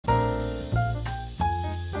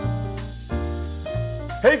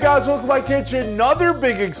Hey guys, welcome to my kitchen. Another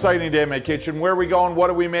big exciting day in my kitchen. Where are we going?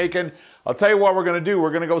 What are we making? I'll tell you what we're gonna do.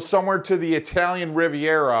 We're gonna go somewhere to the Italian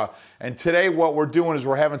Riviera, and today what we're doing is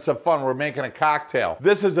we're having some fun. We're making a cocktail.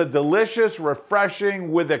 This is a delicious,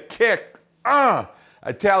 refreshing, with a kick,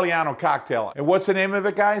 Italiano cocktail. And what's the name of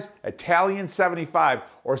it, guys? Italian 75,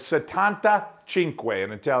 or 75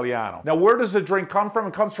 in Italiano. Now, where does the drink come from?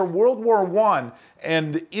 It comes from World War I,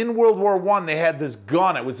 and in World War I, they had this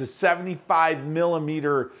gun. It was a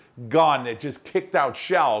 75mm gun that just kicked out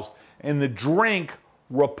shells, and the drink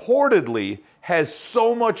reportedly has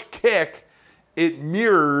so much kick, it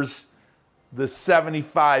mirrors the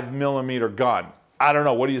 75mm gun. I don't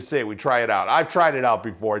know, what do you say? We try it out. I've tried it out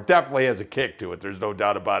before. It definitely has a kick to it. There's no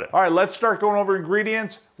doubt about it. All right, let's start going over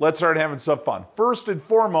ingredients. Let's start having some fun. First and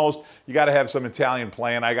foremost, you gotta have some Italian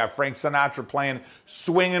playing. I got Frank Sinatra playing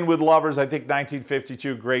Swingin' with Lovers, I think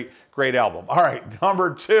 1952, great album. All right,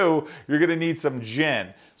 number two, you're gonna need some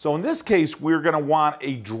gin. So in this case, we're gonna want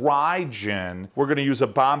a dry gin. We're gonna use a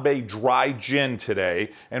Bombay dry gin today,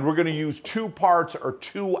 and we're gonna use 2 parts or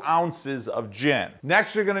 2 ounces of gin.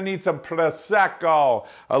 Next, you're gonna need some Prosecco.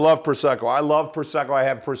 I love Prosecco. I love Prosecco. I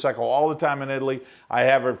have Prosecco all the time in Italy. I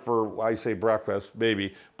have it for, I say breakfast,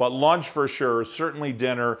 maybe, but lunch for sure, certainly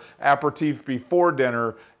dinner, aperitif before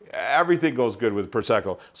dinner. Everything goes good with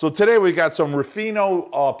Prosecco. So today we got some Ruffino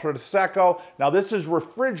Prosecco. Now this is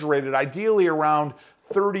refrigerated, ideally around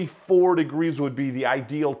 34 degrees would be the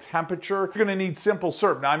ideal temperature. You're gonna need simple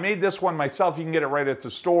syrup. Now I made this one myself. You can get it right at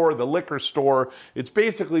the store, the liquor store. It's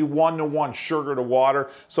basically 1-to-1 sugar to water.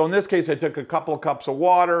 So in this case, I took a couple of cups of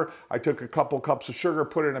water, I took a couple of cups of sugar,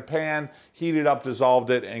 put it in a pan, heated up, dissolved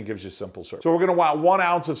it, and it gives you simple syrup. So we're gonna want 1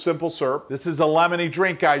 ounce of simple syrup. This is a lemony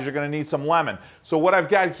drink, guys. You're gonna need some lemon. So what I've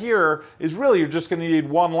got here is really, you're just gonna need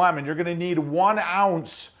 1 lemon. You're gonna need 1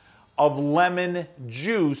 ounce of lemon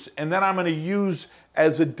juice, and then I'm gonna use,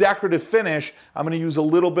 as a decorative finish, I'm gonna use a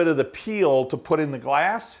little bit of the peel to put in the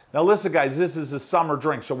glass. Now listen guys, this is a summer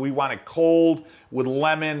drink, so we want it cold with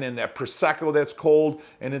lemon and that Prosecco that's cold,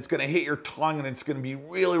 and it's gonna hit your tongue and it's gonna be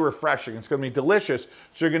really refreshing. It's gonna be delicious,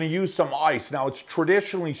 so you're gonna use some ice. Now it's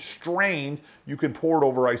traditionally strained. You can pour it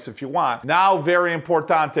over ice if you want. Now, very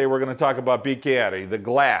importante, we're gonna talk about bicchiere, the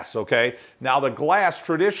glass, okay? Now the glass,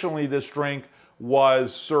 traditionally this drink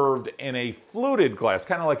was served in a fluted glass,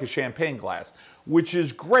 kind of like a champagne glass, which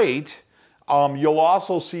is great. You'll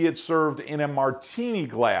also see it served in a martini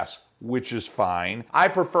glass, which is fine. I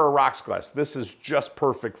prefer a rocks glass. This is just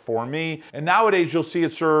perfect for me. And nowadays you'll see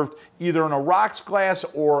it served either in a rocks glass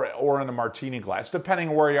or in a martini glass, depending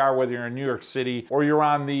on where you are, whether you're in New York City or you're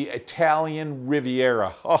on the Italian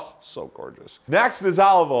Riviera. Oh, so gorgeous. Next is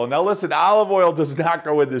olive oil. Now listen, olive oil does not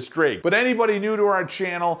go with this drink, but anybody new to our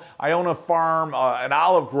channel, I own a farm, an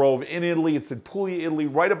olive grove in Italy. It's in Puglia, Italy,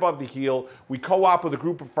 right above the heel. We co-op with a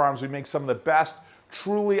group of farms. We make some of the best,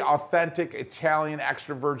 truly authentic Italian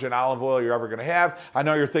extra virgin olive oil you're ever gonna have. I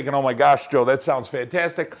know you're thinking, oh my gosh, Joe, that sounds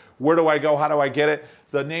fantastic. Where do I go? How do I get it?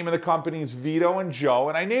 The name of the company is Vito and Joe,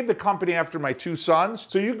 and I named the company after my 2 sons.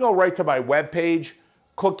 So you can go right to my webpage,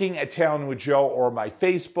 Cooking Italian with Joe, or my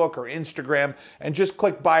Facebook or Instagram, and just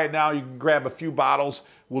click buy it now. You can grab a few bottles.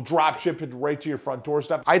 We'll drop ship it right to your front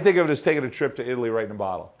doorstep. I think of it as taking a trip to Italy right in a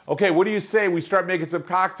bottle. Okay, what do you say we start making some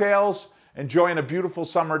cocktails, enjoying a beautiful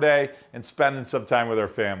summer day, and spending some time with our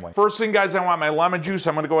family? First thing, guys, I want my lemon juice.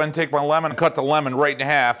 I'm gonna go ahead and take my lemon and cut the lemon right in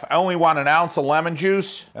half. I only want 1 ounce of lemon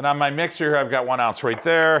juice, and on my mixer here, I've got 1 ounce right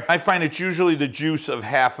there. I find it's usually the juice of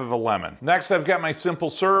half of a lemon. Next, I've got my simple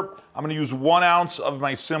syrup. I'm gonna use 1 ounce of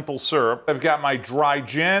my simple syrup. I've got my dry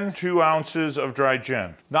gin, 2 ounces of dry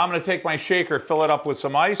gin. Now I'm gonna take my shaker, fill it up with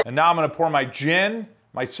some ice, and now I'm gonna pour my gin,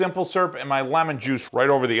 my simple syrup, and my lemon juice right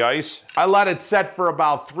over the ice. I let it set for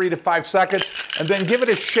about 3 to 5 seconds, and then give it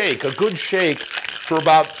a shake, a good shake, for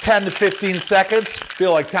about 10 to 15 seconds.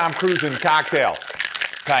 Feel like Tom Cruise in Cocktail,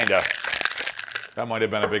 kinda. That might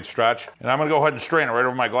have been a big stretch. And I'm gonna go ahead and strain it right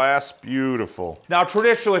over my glass. Beautiful. Now,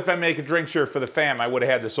 traditionally, if I'm making drinks here for the fam, I would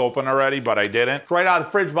have had this open already, but I didn't. Right out of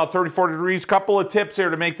the fridge, about 34 degrees. Couple of tips here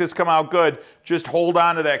to make this come out good. Just hold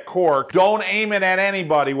on to that cork. Don't aim it at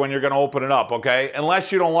anybody when you're gonna open it up, okay?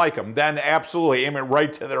 Unless you don't like them, then absolutely aim it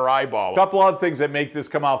right to their eyeball. A couple other things that make this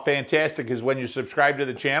come out fantastic is when you subscribe to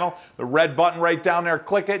the channel, the red button right down there,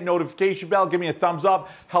 click it, notification bell, give me a thumbs up,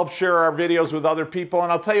 help share our videos with other people,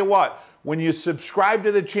 and I'll tell you what, when you subscribe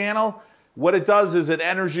to the channel, what it does is it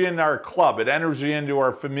enters you into our club. It enters you into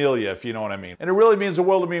our familia, if you know what I mean. And it really means the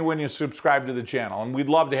world to me when you subscribe to the channel. And we'd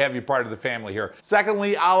love to have you part of the family here.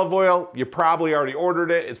 Secondly, olive oil. You probably already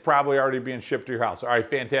ordered it. It's probably already being shipped to your house. All right,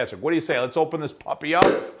 fantastic. What do you say? Let's open this puppy up.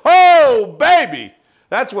 Oh, baby!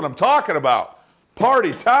 That's what I'm talking about.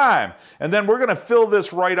 Party time. And then we're gonna fill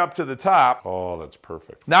this right up to the top. Oh, that's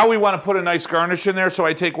perfect. Now we wanna put a nice garnish in there, so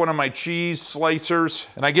I take one of my cheese slicers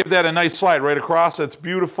and I give that a nice slide right across. That's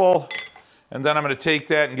beautiful. And then I'm gonna take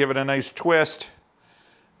that and give it a nice twist.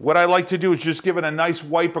 What I like to do is just give it a nice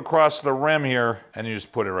wipe across the rim here, and you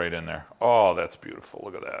just put it right in there. Oh, that's beautiful,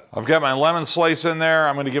 look at that. I've got my lemon slice in there.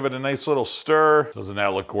 I'm gonna give it a nice little stir. Doesn't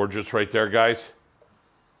that look gorgeous right there, guys?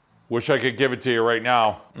 Wish I could give it to you right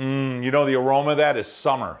now. You know, the aroma of that is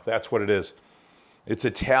summer. That's what it is. It's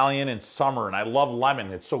Italian in summer, and I love lemon.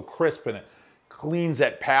 It's so crisp, and it cleans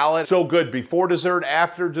that palate. So good before dessert,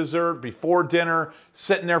 after dessert, before dinner,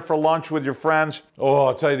 sitting there for lunch with your friends. Oh,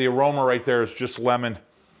 I'll tell you, the aroma right there is just lemon.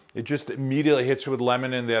 It just immediately hits you with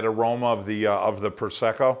lemon and that aroma of the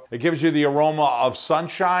Prosecco. It gives you the aroma of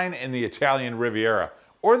sunshine in the Italian Riviera,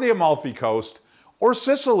 or the Amalfi Coast, or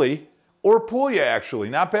Sicily, or Puglia, actually.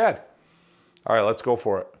 Not bad. All right, let's go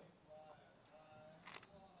for it.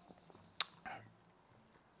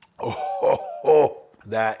 Oh,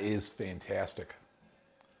 that is fantastic.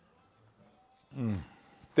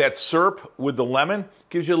 That syrup with the lemon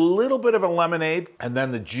gives you a little bit of a lemonade, and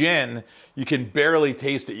then the gin, you can barely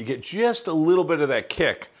taste it. You get just a little bit of that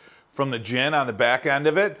kick from the gin on the back end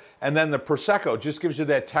of it, and then the Prosecco just gives you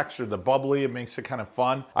that texture, the bubbly, it makes it kind of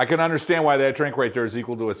fun. I can understand why that drink right there is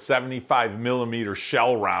equal to a 75mm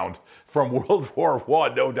shell round from World War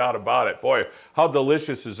I, no doubt about it. Boy, how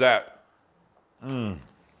delicious is that? I'm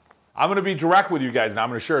gonna be direct with you guys now. I'm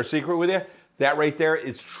gonna share a secret with you. That right there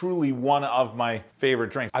is truly one of my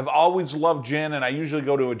favorite drinks. I've always loved gin, and I usually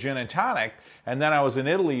go to a gin and tonic. And then I was in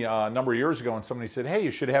Italy a number of years ago, and somebody said, hey,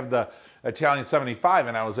 you should have the Italian 75.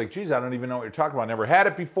 And I was like, geez, I don't even know what you're talking about. Never had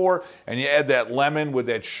it before. And you add that lemon with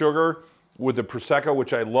that sugar, with the Prosecco,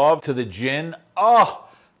 which I love, to the gin. Oh,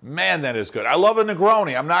 man, that is good. I love a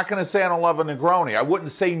Negroni. I'm not gonna say I don't love a Negroni. I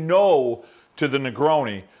wouldn't say no to the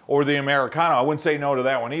Negroni or the Americano. I wouldn't say no to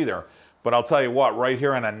that one either. But I'll tell you what, right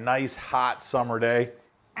here on a nice hot summer day,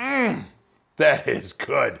 that is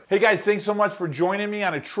good. Hey guys, thanks so much for joining me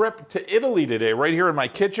on a trip to Italy today, right here in my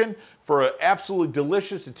kitchen for an absolutely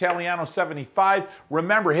delicious Italiano 75.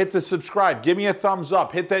 Remember, hit the subscribe, give me a thumbs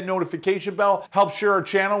up, hit that notification bell, help share our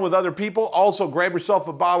channel with other people. Also, grab yourself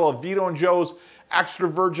a bottle of Vito and Joe's extra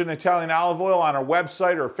virgin Italian olive oil on our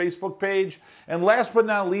website or Facebook page. And last but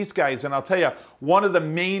not least, guys, and I'll tell you, one of the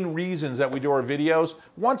main reasons that we do our videos,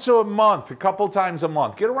 once a month, a couple times a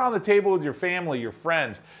month, get around the table with your family, your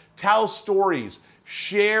friends, tell stories,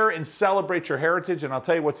 share and celebrate your heritage. And I'll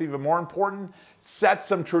tell you what's even more important, set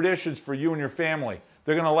some traditions for you and your family.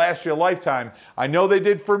 They're gonna last you a lifetime. I know they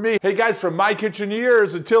did for me. Hey guys, from my kitchen to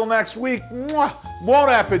yours, until next week, buon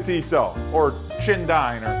appetito, or chin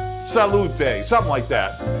dine, or salute, something like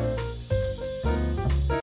that.